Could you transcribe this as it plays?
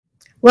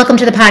Welcome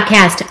to the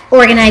podcast,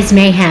 Organized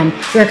Mayhem.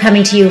 We're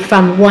coming to you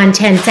from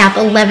 110 South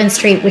 11th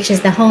Street, which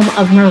is the home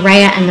of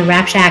Maria and the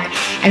Rap Shack.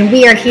 And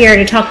we are here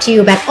to talk to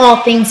you about all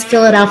things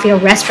Philadelphia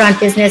restaurant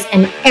business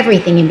and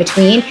everything in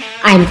between.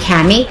 I'm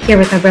Cammie, here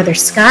with my brother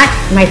Scott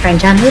and my friend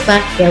John Lupa.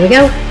 Here we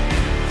go.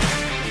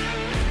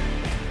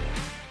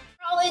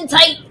 Roll in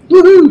tight.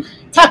 Woohoo!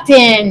 Tucked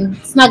in,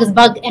 snug as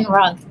bug and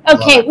rug.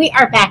 Okay, we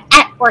are back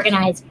at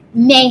Organized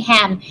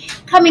Mayhem,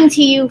 coming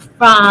to you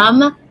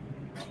from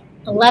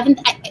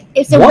 11th.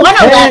 It's a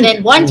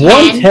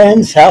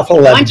 110 South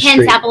 11th 110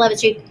 Street. South 11th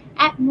Street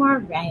at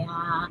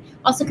Maria.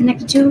 Also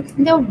connected to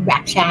the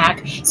Rap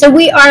Shack. So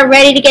we are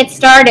ready to get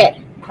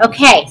started.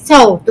 Okay,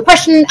 so the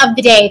question of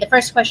the day, the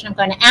first question I'm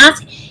going to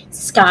ask,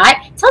 Scott,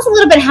 tell us a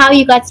little bit how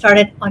you got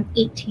started on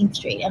 18th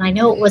Street. And I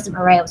know it wasn't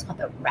Maria, it was called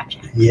the Rap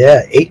Shack.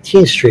 Yeah,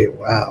 18th Street.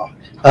 Wow.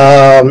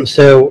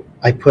 So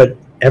I put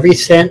every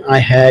cent I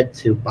had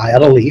to buy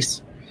out a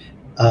lease.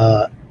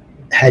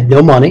 Had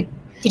no money.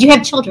 Did you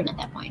have children at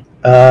that point?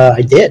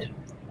 I did.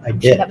 I'm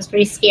sure that was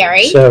pretty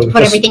scary. So to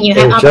put everything you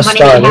have, all the money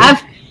started. you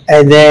have.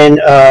 And then,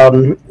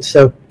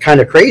 so kind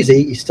of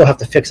crazy, you still have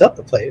to fix up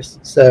the place.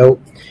 So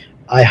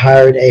I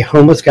hired a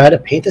homeless guy to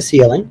paint the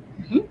ceiling.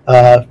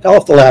 Mm-hmm. Fell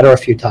off the ladder a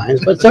few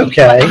times, but it's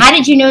okay. How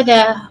did you know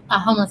the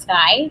homeless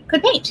guy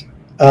could paint?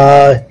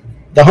 The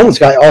homeless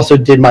guy also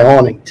did my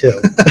awning, too.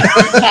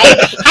 Okay.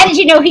 How did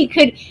you know he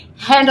could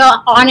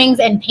handle awnings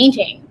and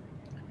painting?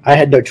 I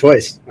had no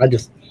choice.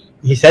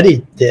 He said he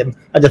did. I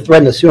had to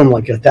threaten to sue him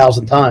like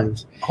 1,000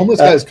 times.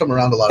 Homeless guys come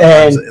around a lot of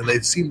times, and they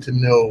seem to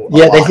know a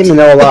lot. They seem to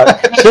know a lot.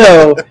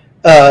 So,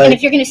 and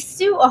if you're going to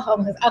sue a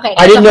homeless, okay.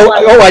 I didn't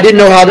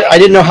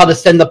know how to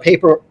send the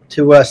paper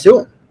to sue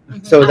him.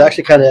 Mm-hmm. So it was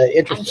actually kind of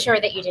interesting. I'm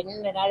sure that you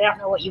didn't, and I don't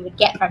know what you would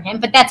get from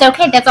him, but that's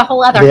okay. That's a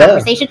whole other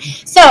conversation.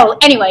 So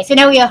anyway, so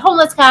now we have a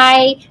homeless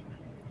guy.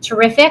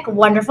 Terrific,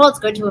 wonderful. It's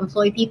good to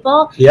employ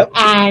people. Yep.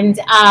 And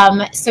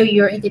so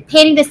you're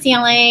painting the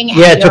ceiling.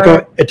 Yeah, it took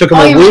him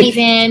a week.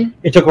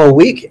 It took him a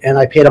week, and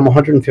I paid him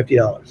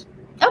 $150.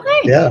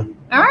 Okay. Yeah.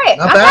 All right.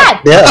 Not bad.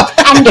 Yeah.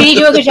 And did he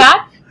do a good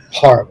job?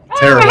 Horrible.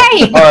 Terrible.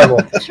 Right.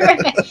 Horrible.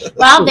 Terrific.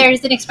 Well,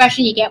 there's an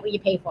expression: you get what you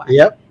pay for.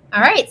 Yep.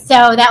 All right.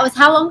 So that was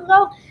how long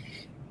ago?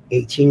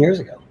 18 years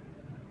ago.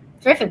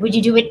 Terrific. Would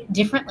you do it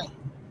differently?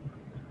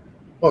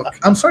 Look,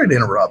 I'm sorry to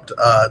interrupt.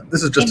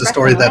 This is just a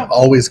story that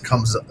always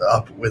comes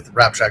up with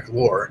Rap Shack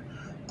lore.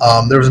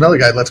 There was another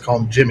guy, let's call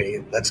him Jimmy,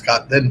 that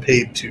Scott then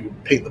paid to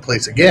paint the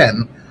place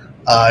again.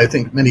 I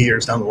think many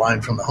years down the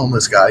line from the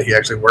homeless guy. He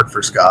actually worked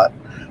for Scott.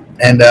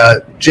 And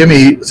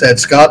Jimmy said,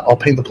 Scott, I'll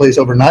paint the place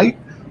overnight.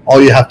 All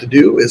you have to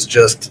do is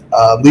just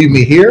leave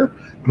me here.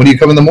 When you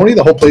come in the morning,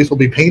 the whole place will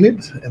be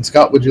painted. And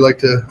Scott, would you like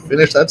to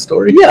finish that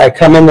story? Yeah, I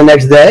come in the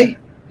next day.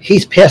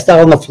 He's passed out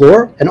on the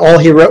floor, and all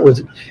he wrote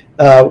was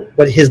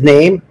what his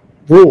name,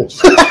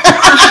 rules. That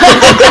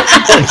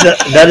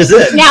is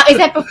it. Now, is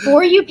that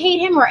before you paid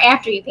him or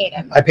after you paid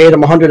him? I paid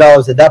him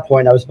 $100 at that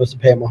point. I was supposed to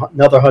pay him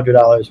another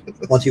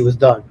 $100 once he was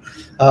done.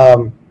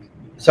 So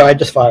I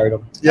just fired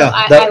him. Yeah,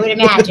 I would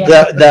imagine.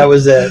 That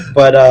was it.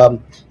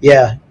 But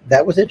yeah,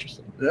 that was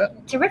interesting. Yeah.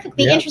 Terrific.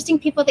 The interesting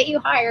people that you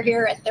hire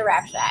here at the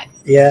Rap Shack.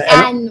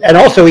 Yeah, and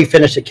also he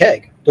finished a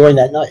keg during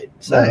that night.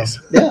 So, nice.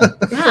 Yeah.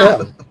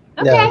 Wow.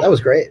 Yeah. Yeah, that was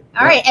great.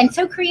 All right, and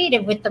so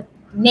creative with the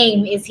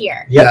name is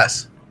here.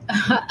 Yes.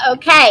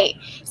 Okay,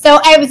 so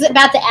I was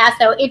about to ask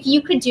though, if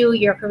you could do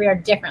your career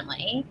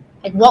differently,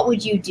 like what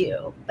would you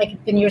do? Like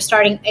when you're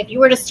starting, if you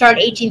were to start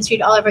 18th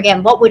Street all over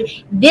again, what would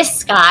this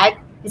Scott,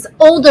 this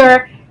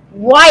older,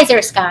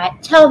 wiser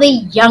Scott, tell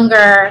the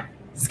younger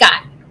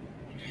Scott?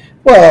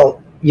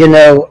 Well,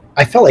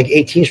 I felt like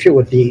 18th Street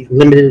with the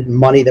limited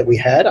money that we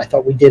had, I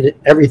thought we did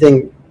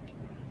everything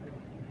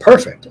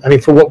perfect. I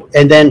mean,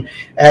 and then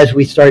as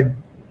we started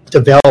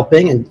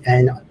developing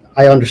and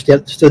I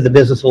understood the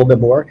business a little bit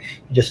more,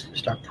 you just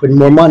start putting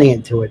more money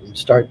into it and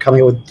start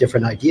coming up with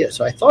different ideas.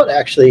 So I thought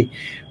actually,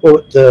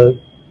 the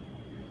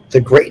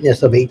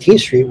greatness of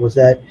 18th Street was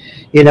that,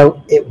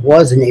 it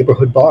was a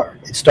neighborhood bar.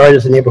 It started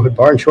as a neighborhood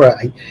bar, and sure,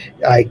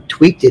 I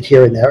tweaked it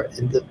here and there.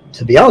 And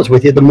to be honest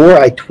with you, the more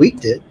I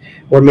tweaked it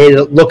or made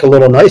it look a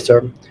little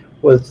nicer,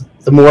 was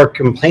the more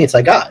complaints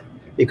I got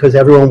because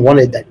everyone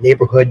wanted that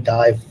neighborhood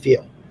dive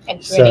feel.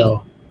 And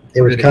so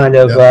it was kind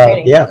of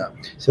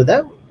So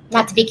that.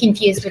 Not to be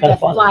confused with the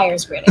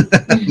Flyers gritty.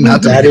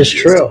 That is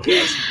true.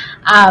 Okay.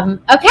 All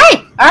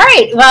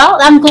right. Well,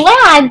 I'm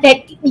glad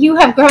that you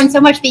have grown so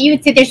much that you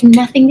would say there's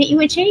nothing that you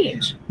would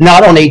change.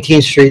 Not on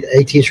 18th Street.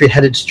 18th Street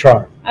had its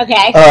charm.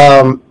 Okay.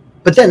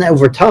 But then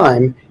over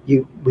time,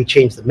 we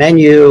changed the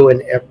menu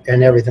and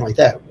everything like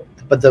that.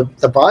 But the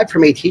vibe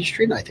from 18th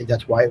Street, and I think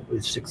that's why it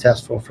was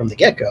successful from the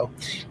get-go,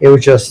 it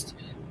was just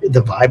the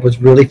vibe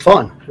was really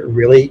fun.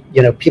 Really,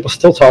 people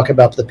still talk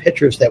about the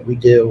pictures that we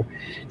did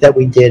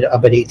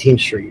up at 18th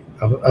Street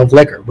of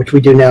liquor, which we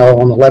do now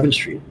on 11th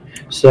Street.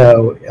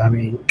 So, I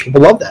mean,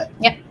 people love that.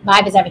 Yep,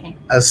 vibe is everything.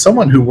 As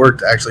someone who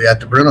worked actually at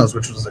DeBruno's,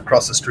 which was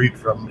across the street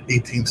from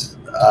 18th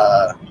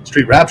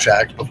Street Rap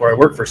Shack before I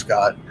worked for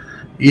Scott,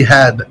 he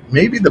had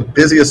maybe the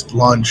busiest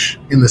lunch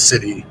in the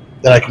city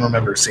that I can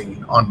remember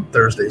seeing on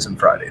Thursdays and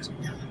Fridays.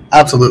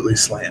 Absolutely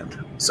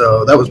slammed.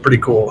 So that was pretty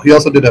cool. He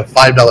also did a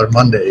 $5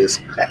 Mondays.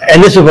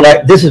 And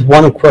this is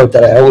one quote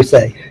that I always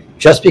say: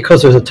 just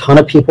because there's a ton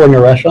of people in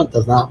your restaurant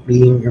does not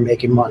mean you're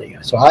making money.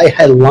 So I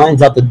had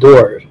lines out the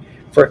doors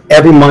for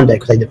every Monday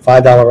because I did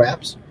 $5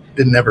 wraps.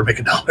 Didn't ever make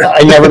 $1.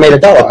 I never made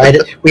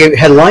 $1. We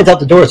had lines out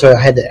the door, so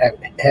I had to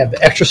have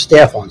extra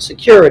staff on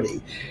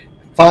security,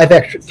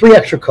 3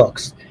 extra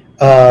cooks,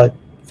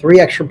 3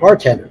 extra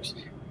bartenders.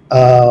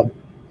 At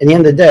the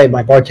end of the day,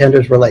 my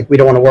bartenders were like, "We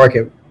don't want to work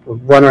it. We're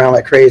running around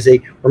like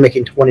crazy. We're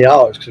making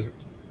 $20 because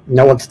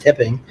no one's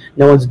tipping,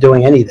 no one's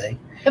doing anything."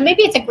 But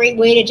maybe it's a great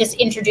way to just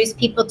introduce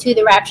people to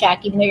the Rap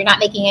Shack, even though you're not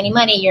making any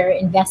money. You're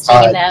investing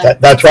in the.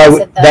 That's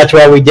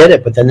why we did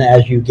it. But then,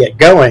 as you get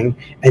going,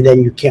 and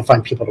then you can't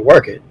find people to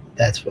work it,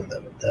 that's when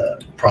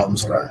the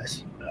problems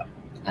arise.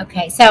 Yeah.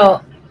 Okay,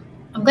 so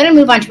I'm going to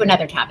move on to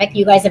another topic.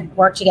 You guys have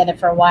worked together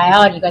for a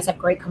while, and you guys have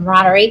great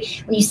camaraderie.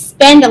 When you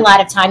spend a lot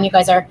of time, you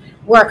guys are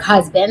work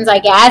husbands, I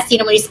guess.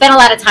 When you spend a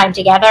lot of time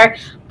together,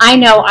 I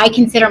know I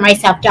consider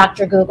myself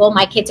Dr. Google.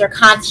 My kids are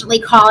constantly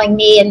calling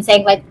me and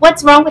saying, like,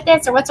 what's wrong with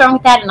this or what's wrong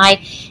with that? And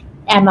I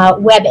am a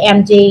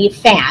WebMD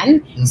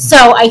fan. Mm-hmm. So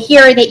I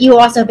hear that you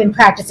also have been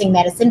practicing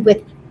medicine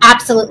with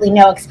absolutely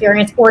no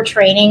experience or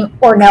training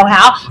or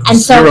know-how. And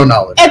zero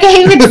knowledge.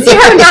 Okay, with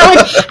zero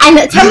knowledge.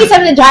 And tell me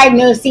some of the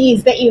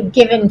diagnoses that you've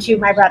given to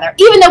my brother,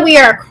 even though we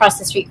are across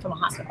the street from a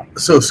hospital.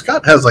 So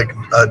Scott has like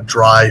a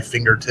dry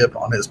fingertip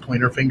on his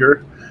pointer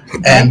finger.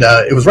 And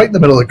it was right in the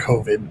middle of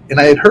COVID. And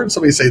I had heard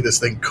somebody say this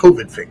thing,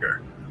 COVID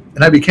finger.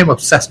 And I became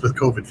obsessed with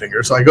COVID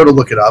finger. So I go to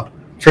look it up.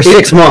 For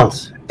 6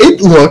 months.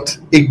 It looked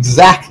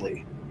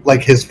exactly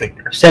like his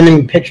finger. Sending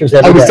me pictures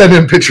every day. I was sending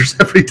him pictures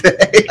every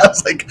day. I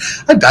was like,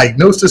 I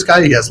diagnosed this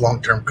guy. He has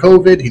long-term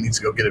COVID. He needs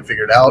to go get it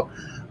figured out.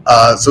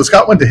 So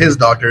Scott went to his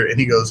doctor, and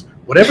he goes,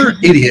 whatever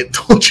idiot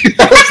told you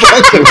that was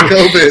long-term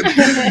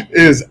COVID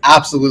is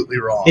absolutely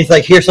wrong. He's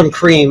like, here's some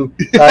cream.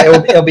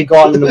 It'll be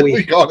gone in a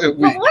week. But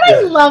what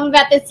I love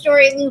about this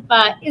story,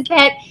 Lupa, is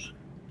that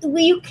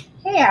you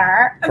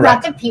care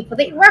about the people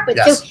that you work with.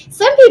 Yes. So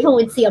some people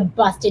would see a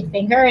busted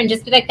finger and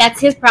just be like,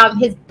 that's his problem,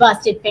 his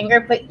busted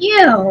finger. But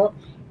you,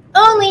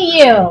 only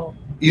you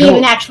gave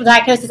an actual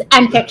diagnosis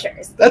and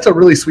pictures. That's a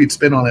really sweet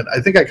spin on it. I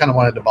think I kind of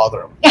wanted to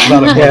bother him.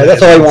 Yeah,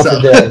 that's all he wants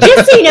to do.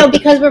 Just so you know,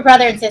 because we're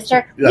brother and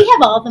sister, we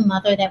have all the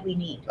mother that we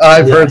need.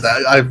 I've heard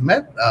that. I've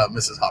met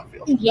Mrs.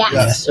 Hockfield.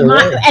 Yes.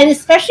 And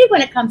especially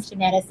when it comes to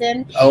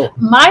medicine. Oh.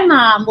 My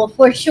mom will,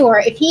 for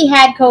sure, if he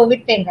had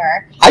COVID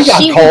finger. I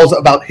got calls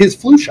about his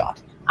flu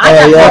shot.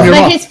 I got calls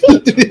about his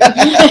feet.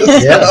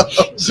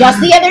 Yes.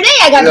 Just the other day,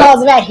 I got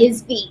calls about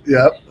his feet.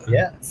 Yep.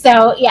 Yeah.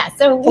 So, yeah.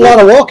 So a lot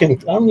of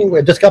walking. I mean, we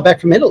just got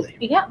back from Italy.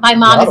 Yeah. My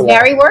mom is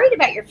very worried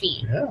about your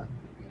feet. Yeah.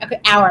 Okay,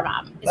 our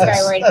mom is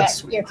very worried about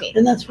your feet.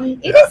 Isn't that sweet?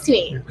 It is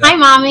sweet. Yeah. Hi,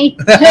 Mommy.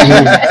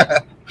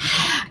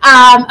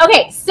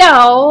 Okay,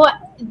 so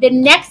the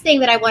next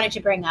thing that I wanted to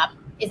bring up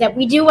is that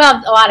we do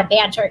have a lot of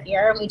banter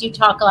here, and we do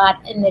talk a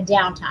lot in the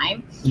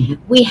downtime.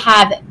 Mm-hmm. We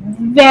have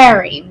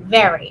very,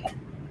 very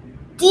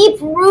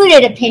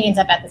deep-rooted opinions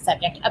about the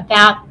subject,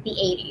 about the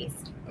 80s.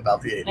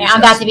 About the 80s. I'm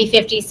about to be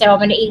 50, so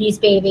I'm an 80s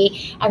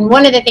baby. And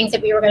one of the things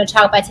that we were going to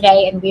talk about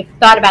today, and we've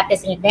thought about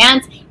this in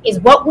advance, is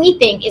what we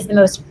think is the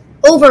most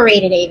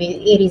overrated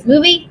 80s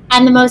movie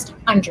and the most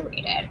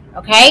underrated.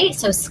 Okay?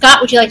 So,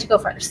 Scott, would you like to go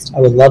first? I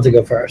would love to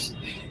go first.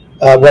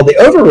 Well, the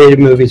overrated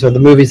movies are the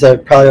movies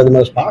that probably are the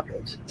most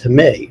popular to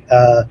me.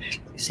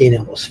 Seeing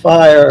Elmo's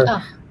Fire.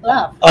 Oh,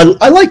 love.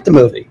 I like the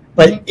movie,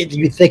 but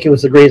you think it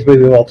was the greatest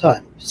movie of all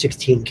time.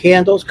 16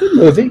 Candles, good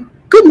movie.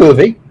 Good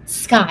movie.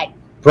 Sky.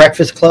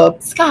 Breakfast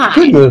Club. Sky.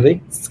 Good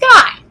movie.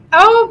 Sky.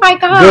 Oh, my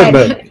God.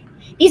 Good movie.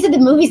 These are the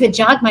movies that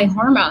jogged my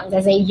hormones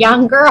as a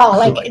young girl.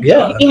 Like,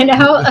 yeah. You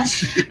know,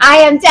 I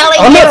am telling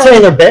you. I'm not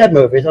saying they're bad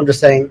movies. I'm just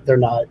saying they're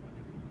not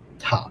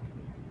top.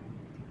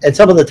 And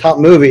some of the top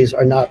movies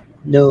are not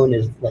known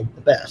as like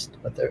the best,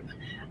 but they're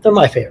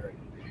my favorite.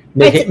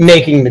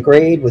 Making the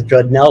Grade with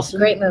Judd Nelson.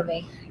 Great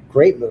movie.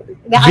 Great movie.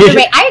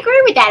 I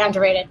agree with that.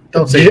 Underrated.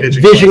 Don't say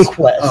Vision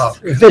Quest. Oh.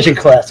 Vision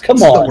Quest.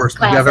 Come on. It's the worst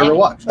movie I've ever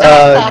watched.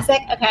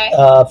 Classic. Okay.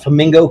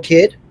 Flamingo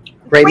Kid.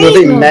 Great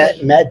movie.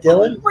 Matt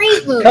Dillon.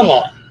 Great movie. Come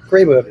on.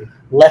 Great movie.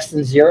 Less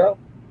Than Zero.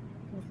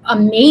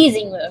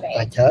 Amazing movie.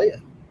 I tell you.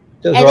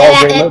 Those are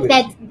all great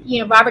movies.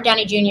 That, Robert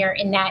Downey Jr.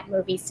 in that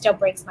movie still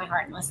breaks my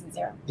heart in Less Than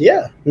Zero.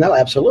 Yeah. No,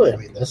 absolutely. I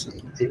mean,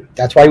 listen,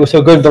 that's why he was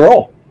so good at the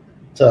role.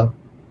 So.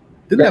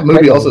 Didn't that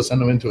movie also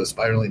send him into a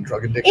spiraling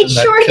drug addiction? It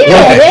sure did.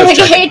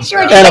 It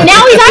sure did. And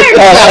now he's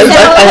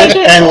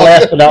Iron And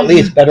last but not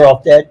least, Better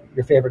Off Dead.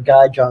 Your favorite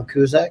guy, John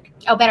Cusack.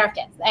 Oh, Better Off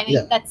Dead. I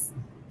mean, that's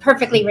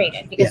perfectly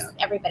rated because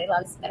everybody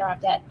loves Better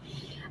Off Dead.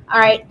 All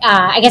right.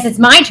 I guess it's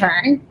my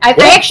turn. I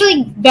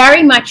actually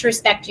very much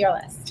respect your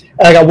list.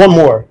 I got one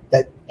more.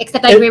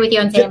 Except I agree with you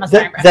on saying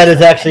that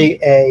is actually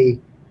a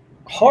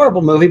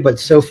horrible movie, but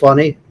so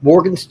funny.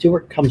 Morgan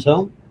Stewart Comes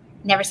Home.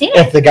 Never seen it.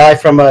 It's the guy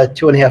from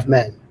 2.5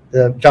 Men.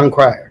 The John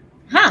Cryer.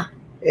 Huh.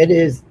 It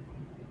is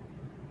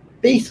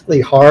basically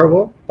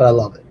horrible, but I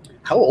love it.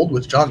 How old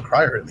was John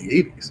Cryer in the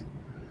 80s?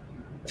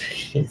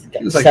 He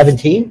was like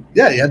 17.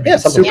 Yeah,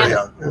 something super like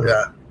young.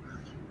 that.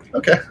 Yeah.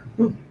 Okay.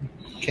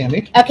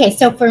 Cammy? Okay,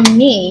 so for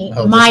me,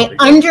 Oh, my this will be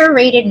good.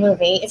 underrated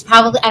movie is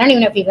probably, I don't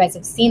even know if you guys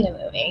have seen the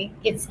movie.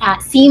 It's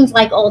Seems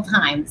Like Old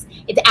Times.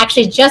 It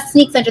actually just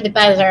sneaks under the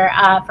buzzer.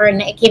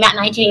 It came out in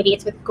 1980.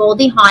 It's with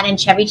Goldie Hawn and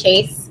Chevy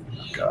Chase.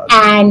 God.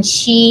 And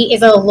she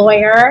is a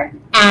lawyer,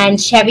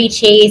 and Chevy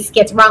Chase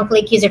gets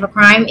wrongfully accused of a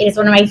crime. It is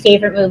one of my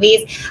favorite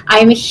movies.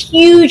 I'm a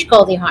huge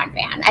Goldie Hawn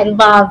fan. I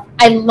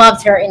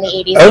loved her in the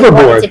 80s.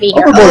 Overboard. To be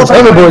here. Overboard's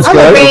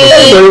good.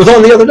 It was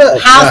on the other day.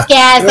 House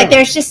Guest. Yeah. Like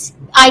there's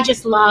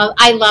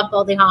I love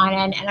Goldie Hawn,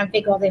 and I'm a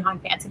big Goldie Hawn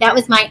fan. So that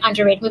was my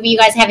underrated movie. You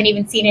guys haven't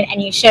even seen it,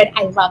 and you should.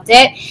 I loved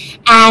it.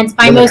 And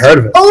my most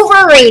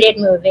overrated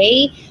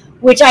movie,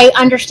 which I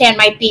understand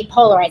might be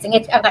polarizing.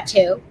 I've got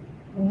two.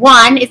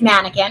 One is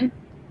Mannequin.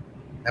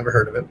 Never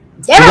heard of it.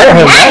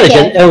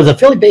 Mannequin. It was a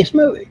Philly-based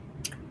movie.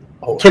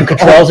 Oh, Tim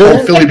Cattrall's in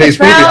it. Philly-based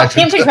movie.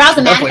 Tim Cattrall's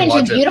a mannequin.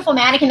 She's a beautiful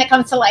mannequin that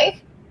comes to life.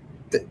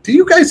 Do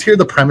you guys hear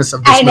the premise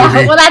of this I know.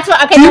 movie? Well, that's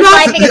what. Okay, that's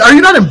why I think are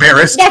you not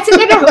embarrassed? that's why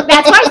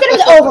I said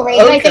it was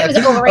overrated. Okay. I said it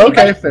was overrated.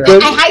 Okay, but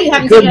fair. you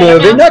haven't Good seen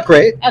it. movie, not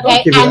great.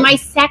 Okay, and my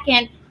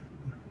second,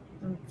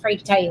 I'm afraid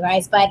to tell you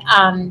guys, but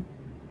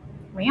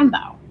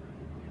Rambo.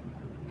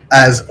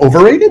 As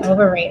overrated?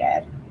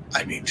 Overrated.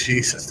 I mean,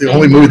 Jesus. The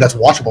only movie that's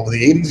watchable in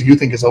the 80s you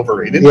think is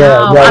overrated? Yeah,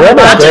 No, I'm a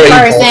Rambo's Roger great.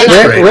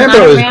 person. Rambo Not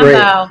a is Rambo,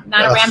 great.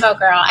 not a Rambo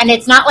girl. And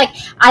it's not like,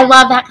 I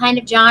love that kind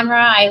of genre.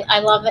 I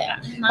love it.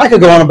 I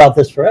could go on about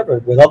this forever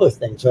with other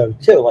things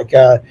too. Like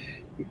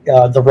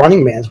The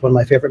Running Man is one of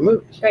my favorite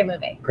movies. Great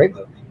movie. Great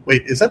movie.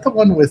 Wait, is that the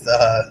one with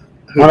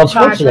who? Arnold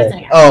Arnold Schwarzenegger.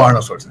 Schwarzenegger. Oh,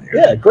 Arnold Schwarzenegger.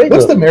 Yeah, great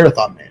What's movie. the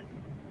Marathon Man?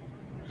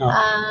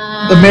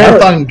 The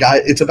Marathon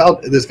guy. It's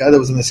about this guy that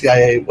was in the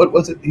CIA. What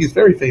was it? He's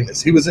very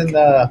famous. He was in.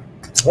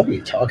 What are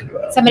you talking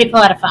about? Somebody pull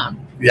out a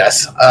phone.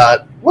 Yes.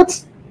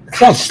 What's? It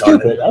sounds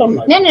stupid. I don't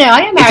know. No,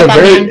 I know It's a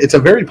Marathon Man. it's a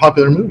very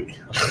popular movie.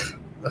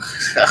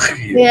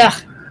 Yeah.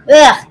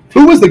 Ugh.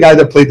 Who was the guy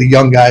that played the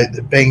young guy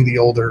that banged the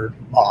older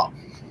mom?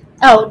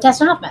 Oh,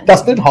 Dustin Hoffman.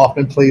 Dustin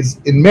Hoffman plays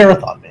in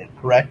Marathon Man,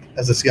 correct?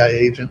 As a CIA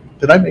agent.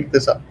 Did I make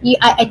this up?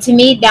 To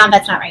me, now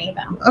that's not ringing a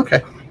bell.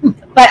 Okay.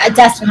 But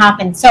Dustin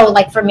Hoffman. So,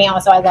 like for me,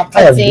 also, I love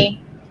I have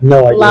Tootsie.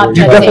 No idea. Love what You've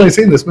you're Tootsie. definitely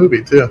seen this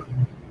movie too.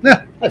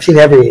 I've seen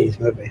every 80s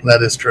movie.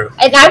 That is true.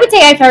 And I would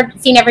say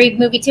I've seen every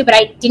movie too, but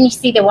I didn't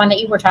see the one that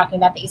you were talking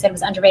about that you said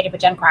was underrated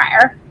with Jen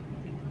Cryer.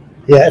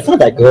 Yeah, it's not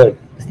that good.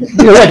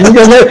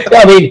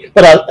 I mean,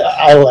 but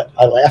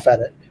I laugh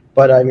at it.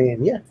 But I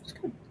mean, yeah, it's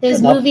good. There's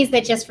Enough. movies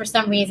that just for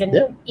some reason,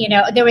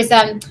 Yeah. There was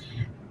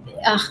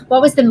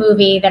what was the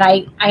movie that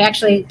I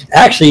actually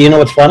Actually, you know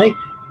what's funny?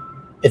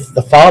 It's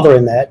the father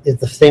in that is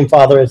the same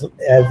father as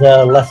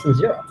Less Than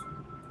Zero.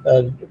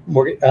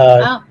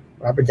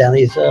 Robert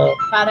Downey's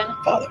father.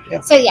 father.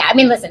 Yeah. So yeah, I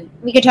mean, listen,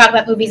 we could talk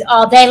about movies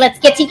all day. Let's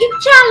get to you,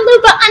 John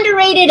Lupa,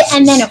 underrated,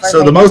 and then overrated.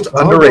 So the most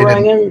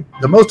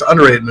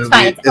underrated movie It's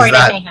fine. It's is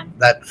Organized Mayhem.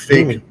 that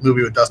fake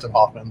movie with Dustin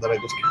Hoffman that I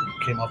just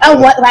came up Oh,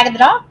 with. what? Wag of the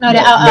Dog? No,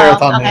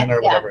 Marathon okay, Man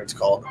or whatever it's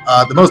called.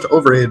 The most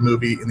overrated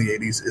movie in the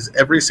 80s is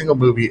every single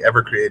movie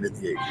ever created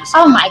in the 80s.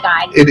 Oh my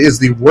God. It is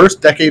the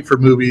worst decade for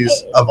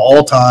movies of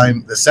all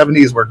time. The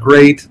 70s were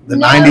great. The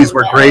 90s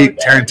were great.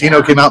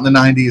 Tarantino came out in the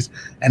 90s.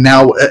 And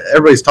now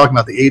everybody's talking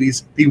about the 80s.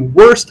 The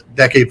worst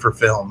decade for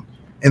film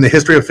in the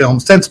history of film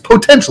since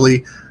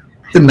potentially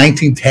the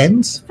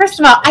 1910s. First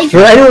of all, For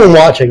anyone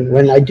watching,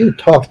 when I do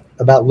talk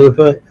about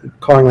Lupa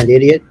calling an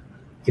idiot,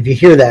 if you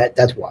hear that,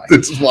 that's why.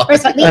 This is why.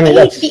 First of all,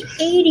 the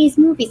 80s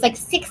movies, like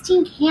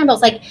 16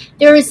 Candles, like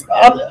there's.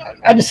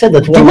 I just said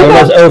that's one of my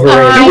most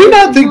overrated. Do we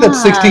not think that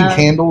 16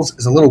 Candles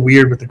is a little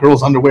weird with the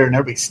girls' underwear and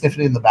everybody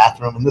sniffing in the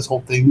bathroom and this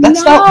whole thing?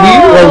 That's not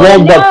weird. Well,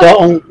 Ron Buck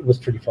Dalton was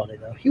pretty funny,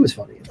 though. He was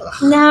funny.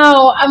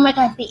 No, oh my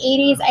God, the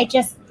 80s, I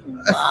just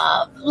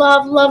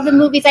love the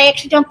movies. I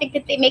actually don't think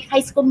that they make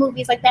high school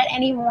movies like that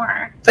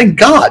anymore. Thank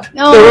God.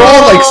 No, they're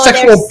all like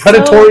sexual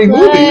predatory so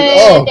movies.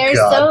 Oh, they're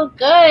God. so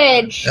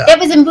good. Yeah. That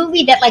was a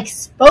movie that like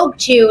spoke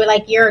to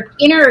like your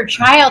inner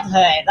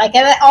childhood. Like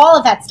all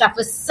of that stuff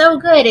was so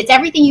good. It's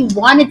everything you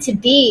wanted to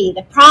be.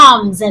 The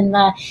proms and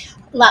the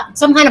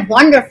some kind of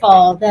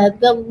wonderful. The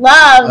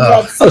love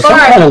that sparked. Some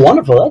Kind of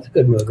Wonderful. That's a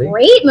good movie.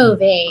 Great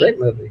movie. Great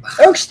movie.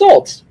 Eric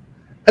Stoltz.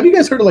 Have you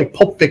guys heard of like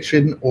Pulp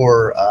Fiction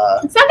or?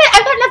 It's not that,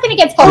 I've got nothing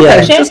against Pulp Yeah,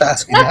 Fiction. just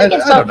asking. Nothing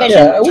against I Pulp don't know.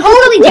 Fiction. Yeah,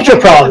 Totally what's your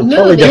different problem? movie.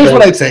 Totally Here's different.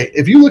 what I'd say: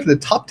 if you look at the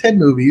top 10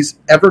 movies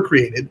ever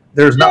created,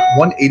 there's not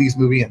one 80s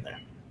movie in there.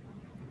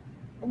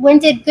 When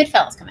did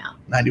Goodfellas come out?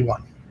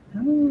 91.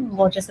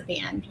 Well, just at the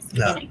end. Just the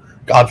No. beginning.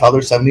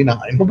 Godfather 79.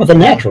 What about The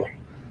Natural?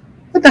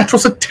 The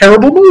Natural's a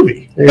terrible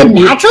movie. The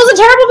Natural's a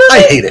terrible movie?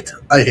 I hate it.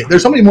 I hate it.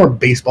 There's so many more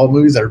baseball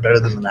movies that are better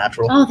than The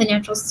Natural. Oh, The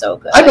Natural's so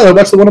good. I'd rather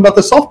watch the one about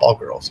the softball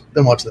girls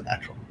than watch The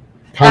Natural.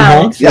 Tom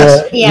Hanks?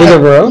 Yes. Yeah. League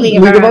of Our Own? League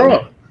of League of Our Our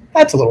Own. Own.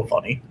 That's a little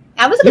funny.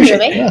 That was a good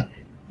movie. Yeah.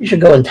 You should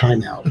go in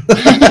timeout.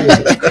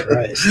 Jesus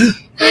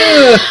Christ.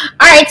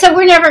 All right, so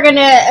we're never going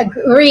to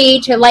agree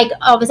to like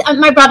all this.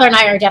 My brother and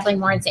I are definitely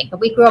more in sync, but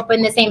we grew up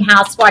in the same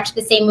house, watched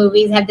the same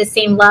movies, had the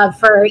same love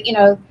for,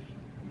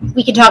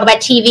 we can talk about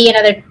TV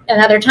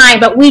another time,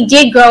 but we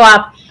did grow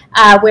up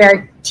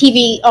where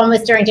TV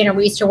almost during dinner.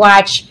 We used to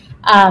watch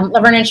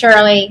Laverne and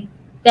Shirley,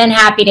 then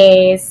Happy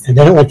Days, And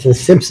then it went to The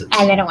Simpsons.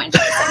 and then it went to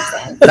The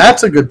Simpsons.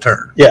 That's a good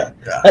turn. Yeah,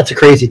 that's a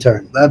crazy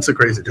turn. That's a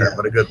crazy turn,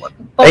 but a good one.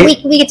 But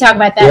we could talk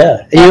about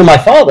that. Yeah, and my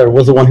father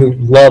was the one who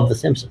loved The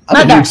Simpsons.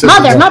 I'm a huge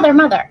Simpsons fan.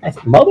 Mother. I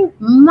think mother?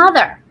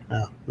 Mother.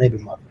 Oh, maybe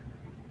mother.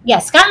 Yeah,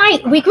 Scott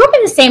and I, we grew up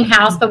in the same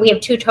house, but we have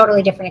two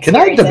totally different Can I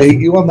experiences. debate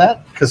you on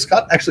that? Because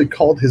Scott actually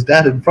called his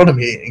dad in front of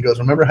me and goes,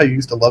 "Remember how you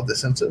used to love The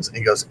Simpsons?" And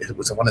he goes, "It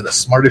was one of the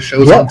smartest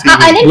shows on TV."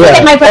 I didn't say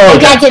that my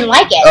dad didn't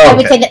like it. Oh, I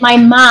would say that my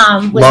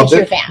mom was Loved a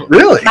true it? fan.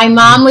 Really? My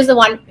mom was the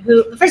one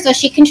who, first of all,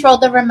 she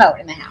controlled the remote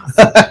in the house.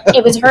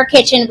 It was her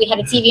kitchen. We had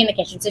a TV in the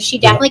kitchen. So she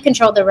definitely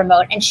controlled the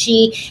remote. And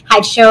she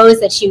had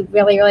shows that she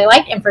really, really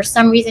liked. And for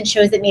some reason,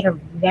 shows that made her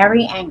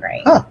very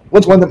angry. Huh?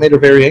 What's one that made her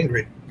very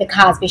angry? The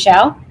Cosby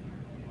Show.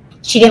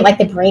 She didn't like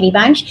the Brady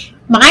Bunch.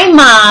 My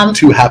mom,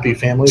 Two Happy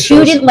Families.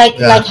 she didn't like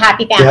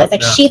Happy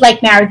Families. She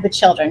liked Married with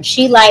Children.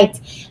 She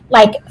liked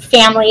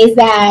families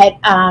that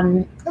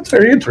That's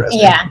very interesting.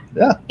 Yeah.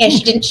 Yeah.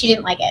 She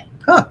didn't like it.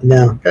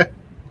 No. Okay.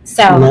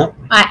 So No.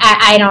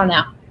 I don't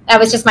know. That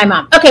was just my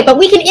mom. Okay, but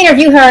we can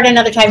interview her at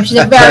another time. She's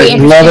a very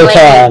interesting Another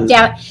time. lady.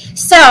 Yeah.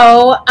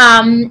 So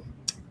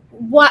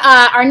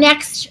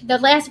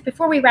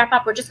before we wrap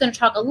up, we're just going to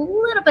talk a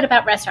little bit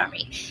about Restaurant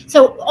Week.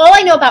 So all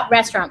I know about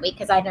Restaurant Week,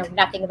 because I know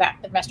nothing about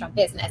the restaurant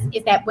business,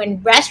 is that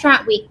when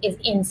Restaurant Week is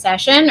in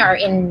session or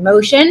in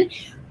motion,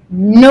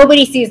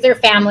 nobody sees their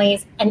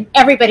families, and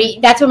everybody,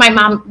 that's when my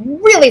mom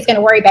really is going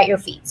to worry about your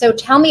feet. So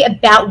tell me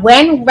about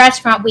when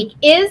Restaurant Week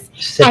is.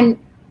 And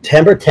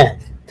September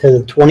 10th to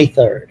the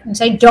 23rd. And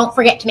so don't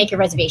forget to make your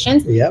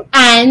reservations. Yep.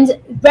 And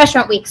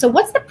Restaurant Week. So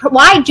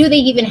why do they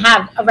even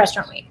have a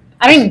Restaurant Week?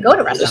 I don't even go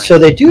to Restaurant Week. So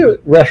they do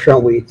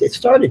Restaurant Week. It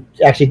started,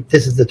 actually,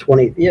 this is the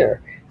 20th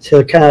year.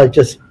 So kind of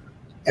just,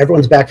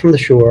 everyone's back from the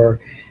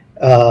shore.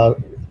 The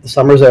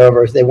summer's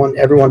over. So they want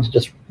everyone to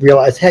just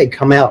realize, hey,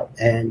 come out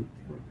and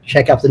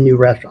check out the new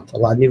restaurants. A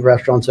lot of new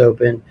restaurants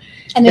open.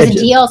 And there's a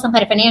deal, some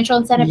kind of financial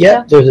incentive?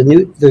 Yeah, there's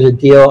a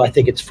deal. I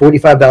think it's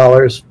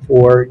 $45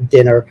 for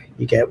dinner.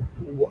 You get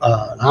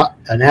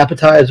an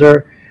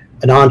appetizer,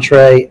 an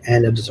entree,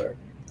 and a dessert.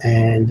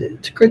 And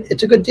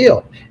it's a good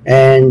deal.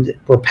 And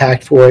we're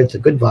packed for it. It's a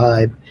good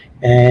vibe.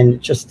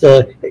 And just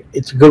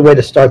it's a good way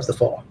to start the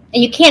fall.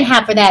 And you can't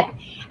have for that.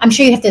 I'm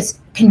sure you have to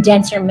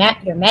condense your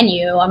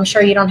menu. I'm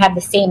sure you don't have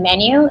the same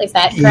menu. Is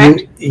that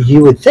correct?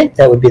 You would think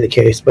that would be the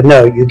case, but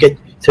no.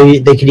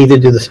 They could either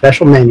do the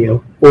special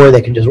menu or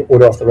they can just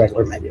order off the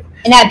regular menu.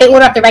 And if they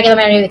order off the regular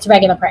menu, it's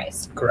regular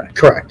price.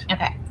 Correct.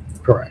 Okay.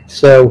 Correct.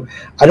 So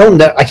I don't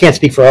know. I can't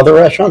speak for other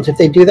restaurants if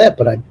they do that,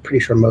 but I'm pretty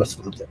sure most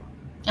of them do.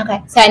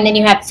 Okay. So and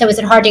then so is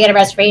it hard to get a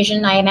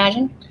reservation? I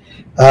imagine.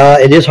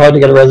 It is hard to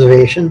get a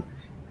reservation,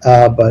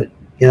 but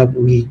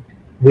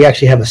we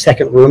actually have a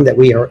second room that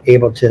we are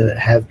able to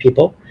have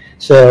people.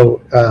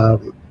 So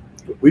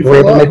we're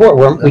able to make it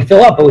work. We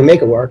fill up, but we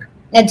make it work.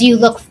 Now, do you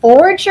look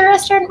forward to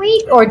Restaurant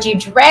Week, or do you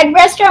dread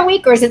Restaurant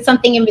Week, or is it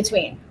something in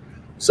between?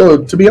 So,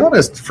 to be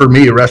honest, for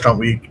me, Restaurant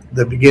Week,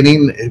 the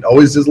beginning, it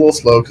always is a little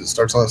slow because it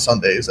starts on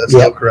Sundays. That's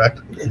still correct?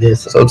 It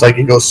is. So, it's like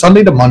it goes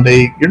Sunday to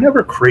Monday. You're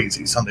never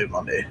crazy Sunday to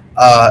Monday.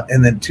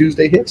 And then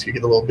Tuesday hits, you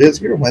get a little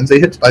busier. Wednesday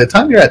hits. By the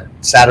time you're at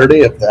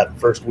Saturday of that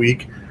first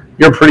week,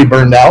 you're pretty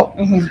burned out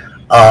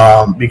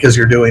because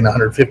you're doing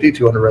 150,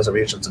 200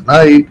 reservations a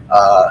night.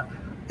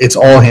 It's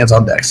all hands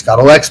on deck.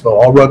 Scotto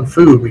Expo, I'll run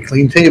food. We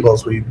clean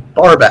tables. We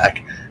bar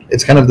back.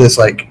 It's kind of this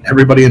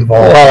everybody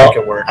involved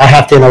make it work. I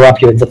have to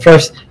interrupt you. The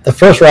first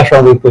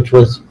Restaurant Week,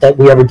 that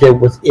we ever did,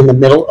 was in the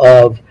middle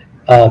of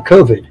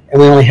COVID,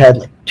 and we only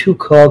had 2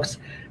 cooks,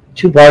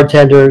 2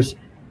 bartenders,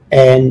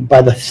 and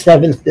by the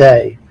 7th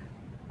day,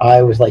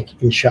 I was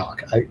in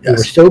shock. We were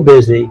so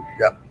busy.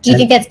 Yep. Do you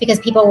think that's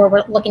because people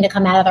were looking to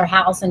come out of their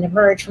house and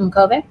emerge from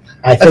COVID?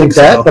 I think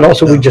that, so. but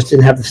also we just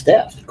didn't have the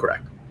staff.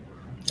 Correct.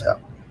 Yeah.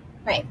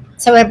 Right.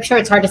 So I'm sure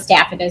it's hard to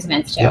staff at those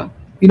events too. Yeah.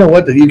 You know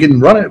what? You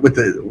can run it with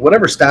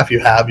whatever staff you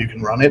have. You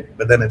can run it,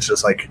 but then it's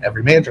just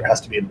every manager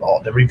has to be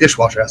involved. Every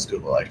dishwasher has to do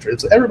a little extra.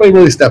 Everybody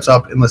really steps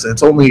up. And listen,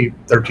 it's only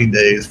 13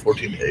 days,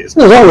 14 days.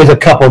 There's always a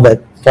couple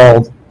that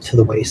fall to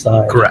the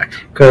wayside. Correct.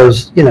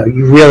 Because you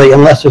really,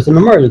 unless there's an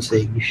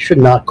emergency, you should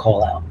not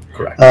call out.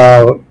 Correct.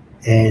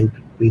 And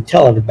we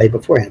tell everybody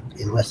beforehand,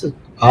 unless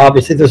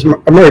obviously there's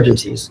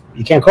emergencies,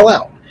 you can't call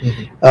out.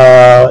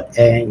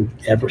 And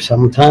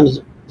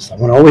sometimes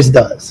someone always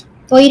does.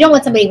 Well, you don't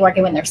want somebody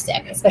working when they're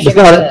sick, especially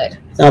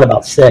It's not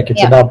about sick.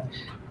 It's about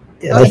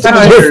this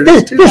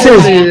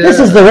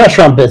is the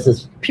restaurant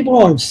business. People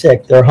aren't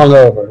sick; they're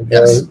hungover.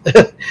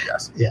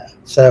 Yes. Yeah.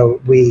 So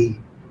we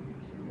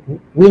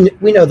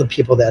know the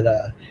people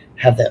that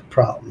have that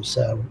problem.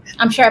 So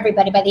I'm sure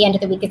everybody by the end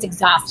of the week is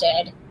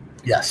exhausted.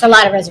 Yes. It's a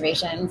lot of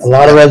reservations. A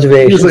lot of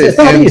reservations. Usually it's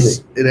not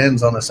easy. It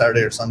ends on a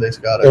Saturday or Sunday,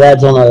 Scott. It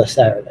adds on a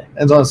Saturday.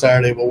 Ends on a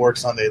Saturday. We'll work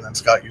Sunday, and then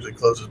Scott usually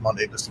closes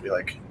Monday just to be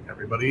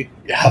everybody,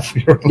 get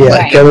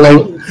a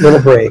little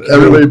break.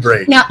 Everybody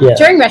break. Now,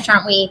 during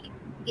Restaurant Week,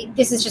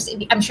 this is just,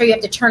 I'm sure you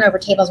have to turn over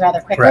tables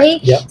rather quickly.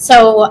 Correct. Yep.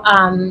 So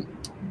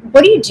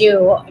what do you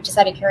do, just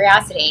out of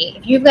curiosity,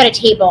 if you've got a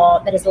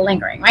table that is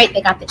lingering, right?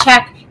 They got the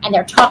check and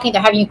they're talking,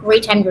 they're having a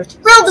great time. You're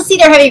thrilled to see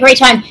they're having a great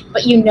time,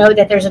 but you know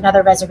that there's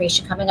another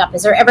reservation coming up.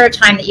 Is there ever a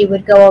time that you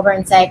would go over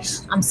and say,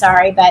 I'm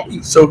sorry, but...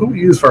 So who we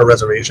use for our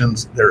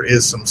reservations, there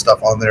is some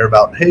stuff on there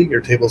about, hey,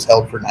 your table's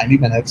held for 90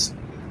 minutes.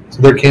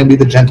 So there can be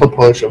the gentle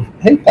push of,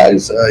 hey,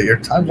 guys, your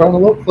time's running a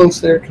little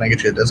close there. Can I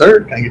get you a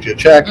dessert? Can I get you a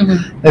check?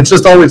 Mm-hmm. And it's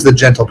just always the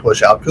gentle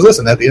push out. Because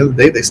listen, at the end of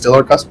the day, they still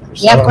are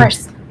customers. Yeah, so of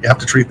course. You have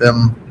to treat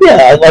them.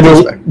 Yeah, I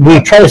mean, we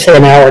try to say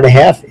an hour and a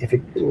half. If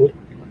it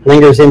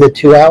lingers into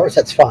 2 hours,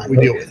 that's fine. We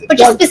deal with it. But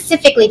just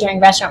specifically during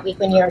restaurant week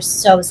when you're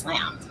so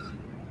slammed.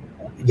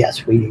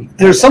 Yes,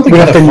 there's something we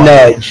have to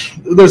nudge.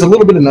 There's a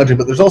little bit of nudging,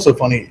 but there's also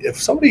funny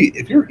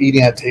if you're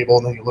eating at a table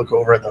and then you look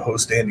over at the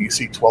host stand and you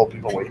see 12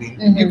 people waiting,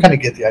 mm-hmm. you kind of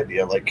get the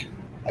idea, like,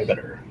 I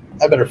better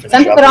finish.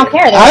 Some people don't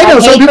care. I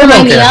know some people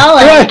don't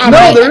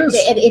care. There is.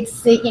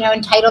 It's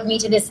entitled me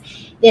to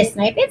this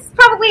night. It's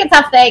probably a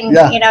tough thing.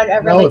 Yeah.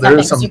 A really tough thing. There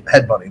is some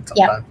headbutting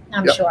sometimes.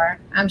 Yeah,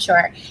 I'm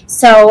sure.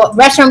 So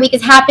restaurant week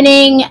is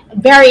happening.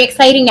 Very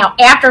exciting. Now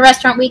after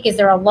restaurant week, is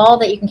there a lull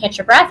that you can catch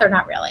your breath or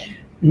not really?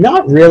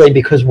 Not really,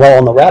 because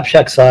on the Rap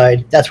Shack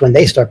side, that's when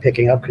they start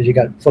picking up because you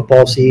got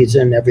football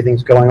season,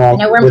 everything's going on.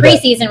 No, we're in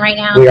preseason right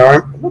now. We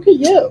aren't. Look at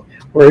you.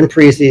 We're in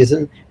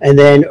preseason, and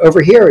then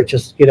over here, it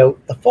just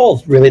the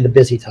fall's really the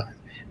busy time.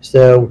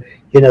 So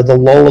the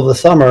lull of the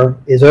summer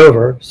is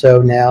over,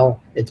 so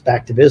now it's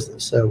back to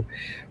business. So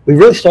we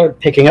really start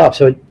picking up.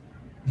 So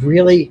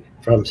really,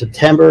 from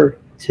September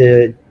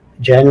to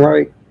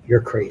January,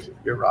 you're crazy.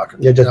 You're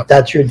rocking. You're just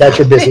that's your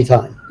busy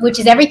time. Which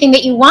is everything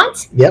that you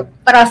want. Yep.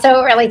 But also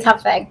a really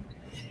tough thing.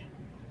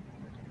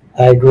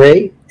 I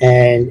agree,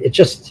 and it's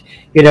just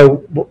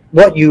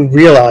what you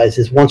realize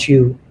is once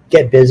you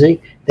get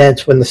busy,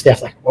 that's when the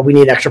staff's like, well, we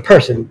need an extra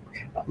person.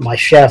 My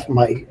chef,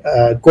 my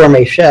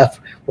gourmet chef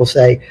will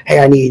say, hey,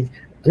 I need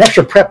an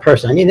extra prep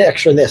person. I need an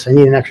extra this. I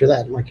need an extra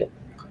that. I'm like,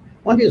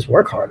 why don't you just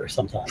work harder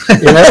sometimes?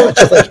 It's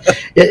just like,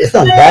 it's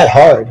not that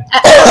hard.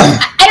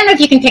 I don't know if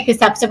you can pick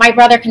this up. So my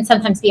brother can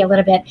sometimes be a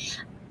little bit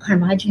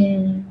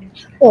curmudgeon,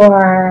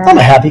 or... I'm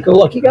a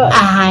happy-go-lucky guy.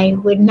 I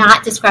would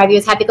not describe you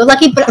as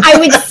happy-go-lucky, but I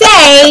would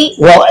say...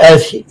 Well,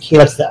 as he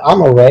likes to,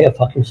 I'm a ray of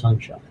fucking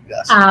sunshine.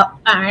 Yes.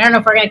 I don't know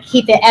if we're going to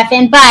keep the F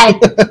in, but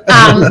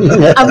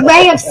a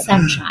ray of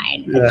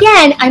sunshine. Yeah.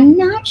 Again, I'm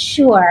not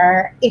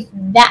sure if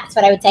that's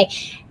what I would say.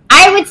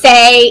 I would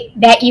say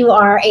that you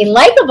are a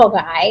likable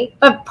guy,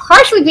 but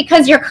partially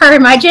because you're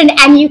curmudgeon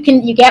and you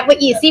get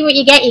what you see, what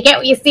you get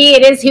what you see.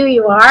 It is who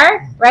you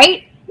are,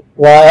 right?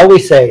 Well, I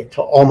always say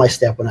to all my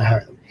staff when I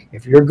hire them,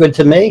 if you're good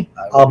to me,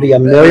 I'll be a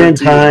million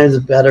times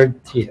better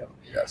to you.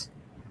 Yes.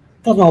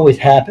 Doesn't always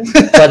happen,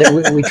 but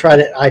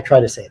I try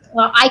to say that.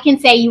 Well, I can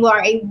say you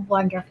are a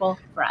wonderful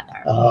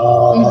brother.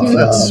 Oh,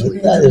 that's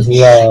sweet. That is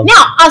love.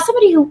 Now,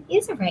 somebody who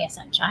is a ray of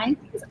sunshine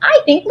is,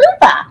 I think,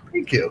 Lupa.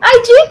 Thank you.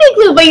 I do think,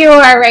 Lupa, you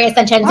are a ray of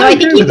sunshine. So I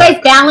think you guys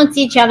balance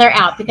each other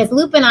out, because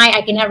Lupa and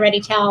I can already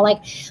tell,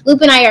 like,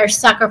 Lupa and I are a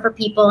sucker for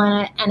people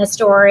and a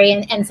story,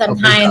 and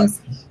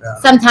sometimes... Yeah.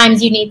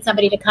 Sometimes you need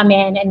somebody to come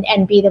in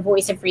and be the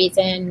voice of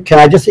reason. Can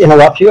I just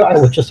interrupt you? I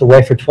was just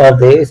away for 12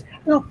 days.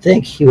 I don't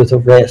think he was a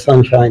ray of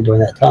sunshine during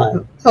that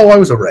time. Oh, I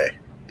was a ray.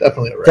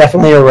 Definitely a ray.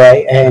 Definitely a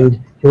ray.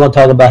 And you want to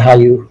talk about how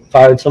you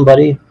fired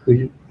somebody,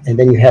 and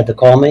then you had to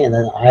call me, and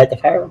then I had to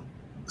fire him?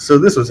 So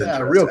this was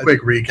a real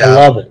quick recap.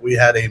 I love it. We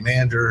had a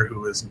manager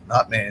who was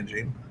not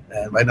managing.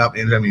 And by not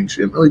managing, I mean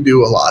she didn't really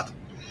do a lot.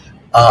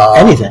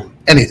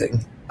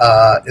 Anything.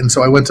 And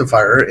so I went to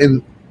fire her.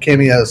 And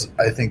Cami, as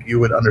I think you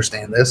would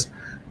understand this,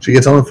 she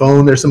gets on the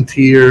phone, there's some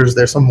tears,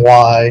 there's some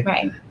why.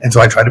 Right. And so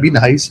I try to be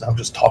nice. I'm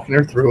just talking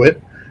her through it.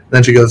 And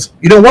then she goes,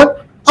 you know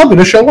what? I'm going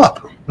to show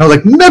up. And I was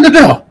like,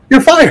 no, you're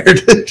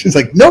fired. She's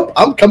like, nope,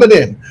 I'm coming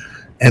in.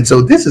 And so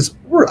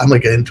I'm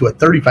like into a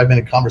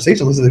 35-minute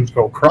conversation, listening to this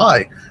girl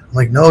cry. I'm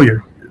like, no,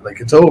 you're like,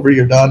 it's over,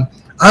 you're done.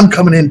 I'm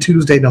coming in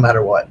Tuesday no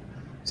matter what.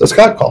 So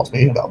Scott calls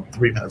me about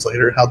 3 minutes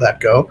later. How'd that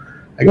go?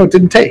 I go, it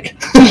didn't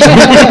take. so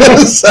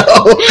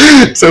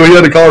we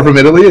had to call her from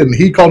Italy, and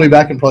he called me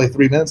back in probably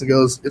 3 minutes and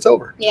goes, it's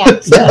over. Yeah.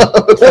 It's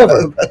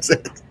over. That's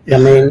it. I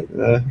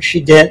mean, she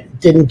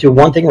didn't do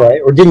one thing right,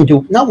 or didn't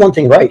do, not one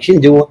thing right, she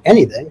didn't do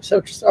anything.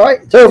 So just, all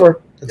right, it's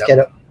over.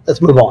 Let's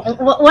move on.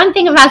 One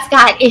thing about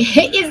Scott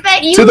is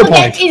that you is to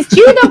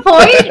the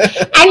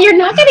point, and you're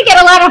not going to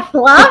get a lot of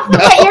fluff,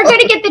 but you're going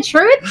to get the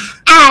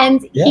truth.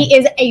 And he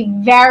is a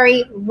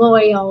very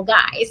loyal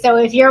guy. So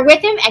if you're with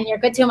him and you're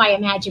good to him, I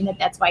imagine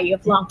that's why you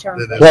have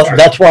long-term. Well,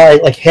 that's why,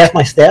 like, half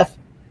my staff,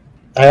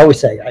 I always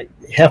say,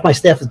 half my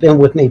staff has been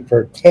with me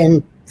for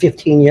 10,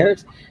 15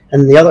 years,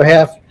 and the other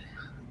half,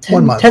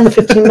 10 to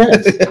 15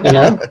 minutes,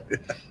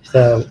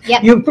 So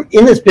you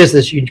in this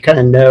business, you kind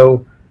of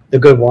know the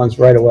good ones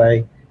right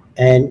away,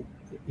 and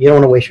you don't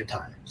want to waste your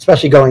time,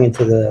 especially going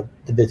into the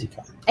busy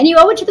time. And you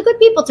owe it to the good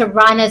people to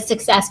run a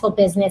successful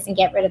business and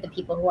get rid of the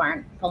people who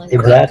aren't pulling the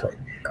Exactly.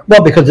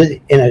 Well, because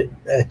in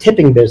a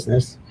tipping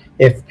business,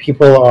 if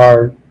people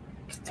are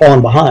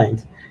falling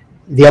behind,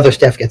 the other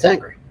staff gets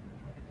angry,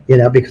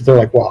 because they're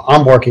like, well,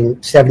 I'm working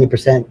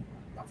 70%,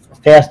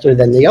 faster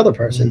than the other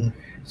person.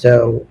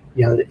 So,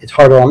 it's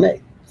harder on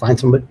me. Find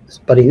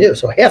somebody new.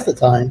 So half the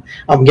time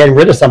I'm getting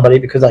rid of somebody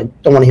because I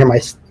don't want to hear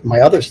my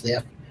other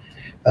staff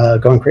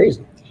going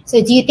crazy.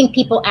 So do you think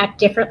people act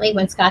differently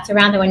when Scott's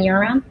around than when you're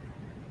around?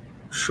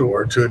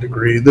 Sure, to a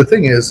degree. The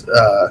thing is,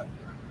 I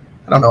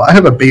don't know. I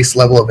have a base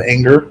level of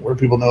anger where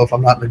people know if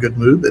I'm not in a good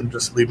mood, then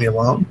just leave me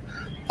alone.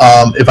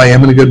 If I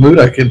am in a good mood,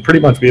 I can pretty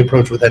much be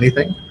approached with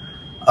anything.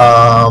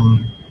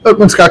 But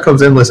when Scott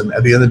comes in, listen,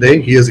 at the end of the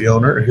day, he is the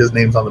owner. His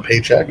name's on the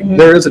paycheck. Mm-hmm.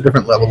 There is a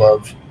different level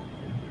of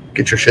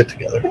get your shit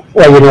together.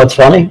 Well, you know what's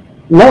funny?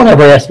 No one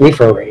ever asked me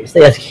for a raise.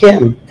 They asked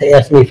him to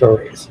ask me for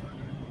a raise.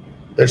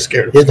 They're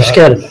scared. They're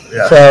scared of me.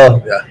 Yeah.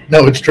 So, yeah.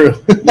 No, it's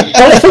true.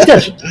 I think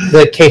that's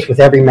the case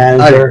with every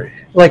manager.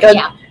 Like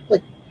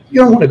you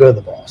don't want to go to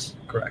the boss.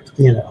 Correct.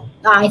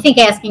 I think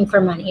asking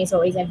for money is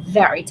always a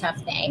very tough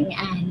thing,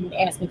 and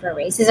asking for a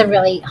raise is a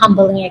really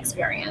humbling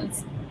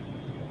experience.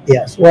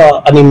 Yes.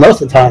 Well, I mean,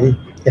 most of the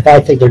time, if I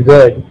think they're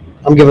good,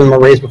 I'm giving them a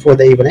raise before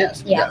they even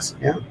ask. Yeah. Yes.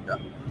 Yeah.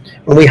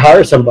 When we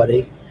hire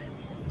somebody,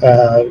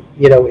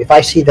 if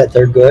I see that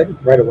they're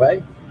good right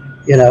away,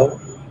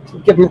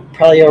 give them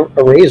probably a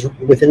raise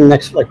within the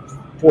next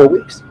 4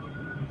 weeks.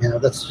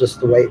 That's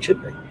just the way it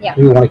should be. Yeah.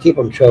 We want to keep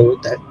them, show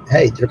that,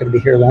 hey, they're going to be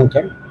here long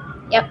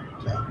term. Yep.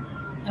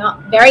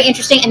 Well, very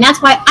interesting. And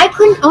that's why I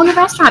couldn't own a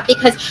restaurant,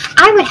 because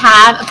I would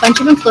have a bunch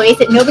of employees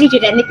that nobody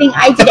did anything.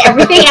 I did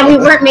everything, and we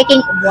weren't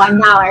making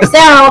 $1.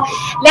 So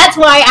that's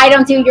why I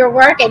don't do your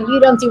work and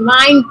you don't do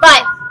mine.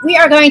 But we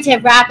are going to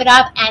wrap it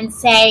up and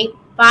say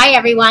bye,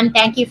 everyone.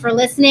 Thank you for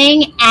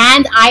listening.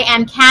 And I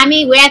am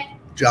Cammie with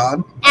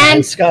John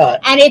and Scott.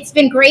 And it's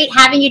been great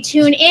having you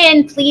tune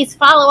in. Please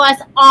follow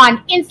us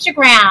on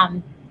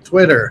Instagram,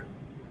 Twitter,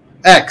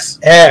 X,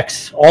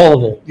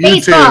 all of it.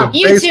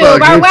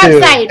 Facebook, our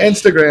website,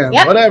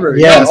 Instagram, whatever.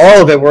 Yeah,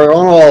 all of it. We're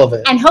on all of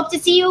it. And hope to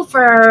see you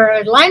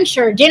for lunch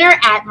or dinner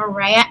at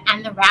Mariah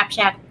and the Rap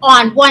Shack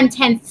on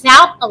 110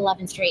 South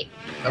 11th Street.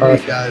 All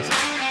right, guys.